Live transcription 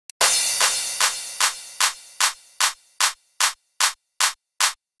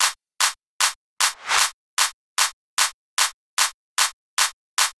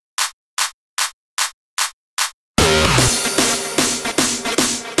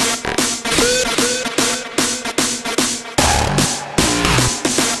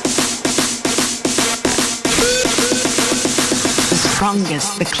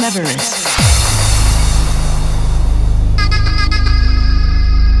strongest, the cleverest.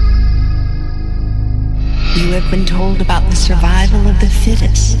 You have been told about the survival of the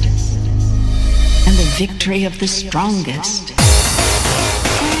fittest and the victory of the strongest.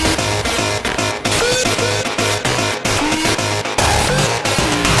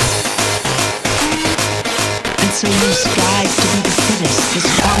 And so you strive to be the fittest, the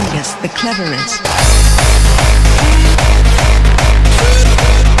strongest, the cleverest.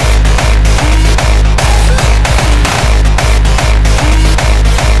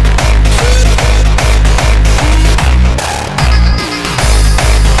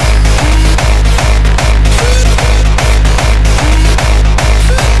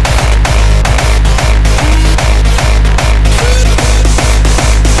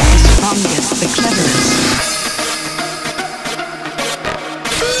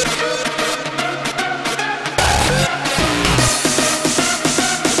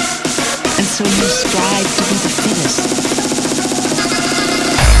 So you strive to be the fittest,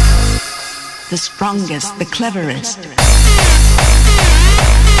 the strongest, the cleverest.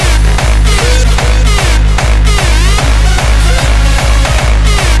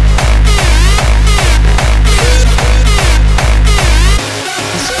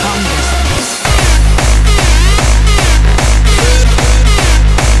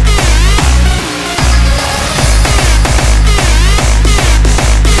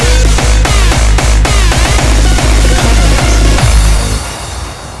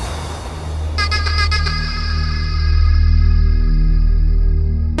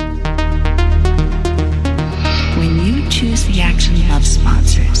 Choose the Action Love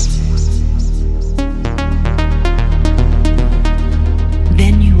sponsors.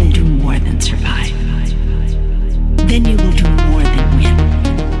 Then you will do more than survive. Then you will do more than win.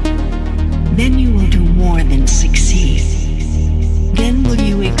 Then you will do more than succeed. Then will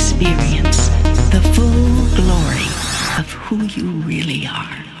you experience the full glory of who you really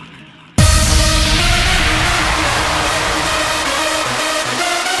are.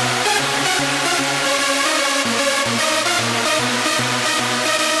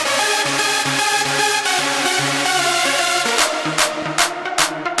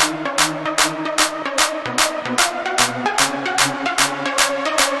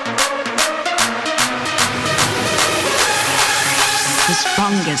 The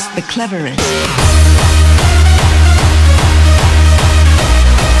strongest, the cleverest.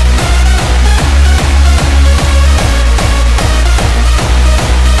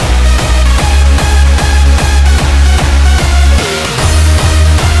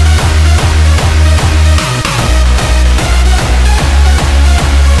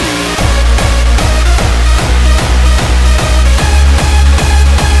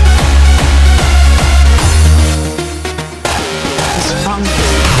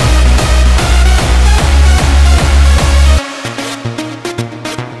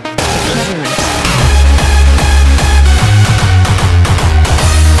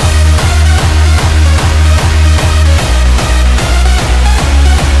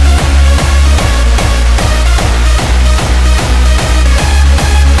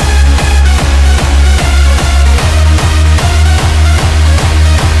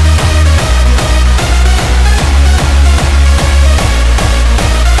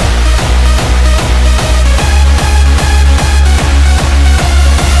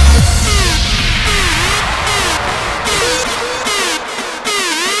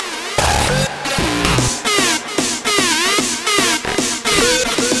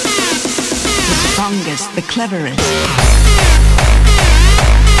 The strongest, the cleverest.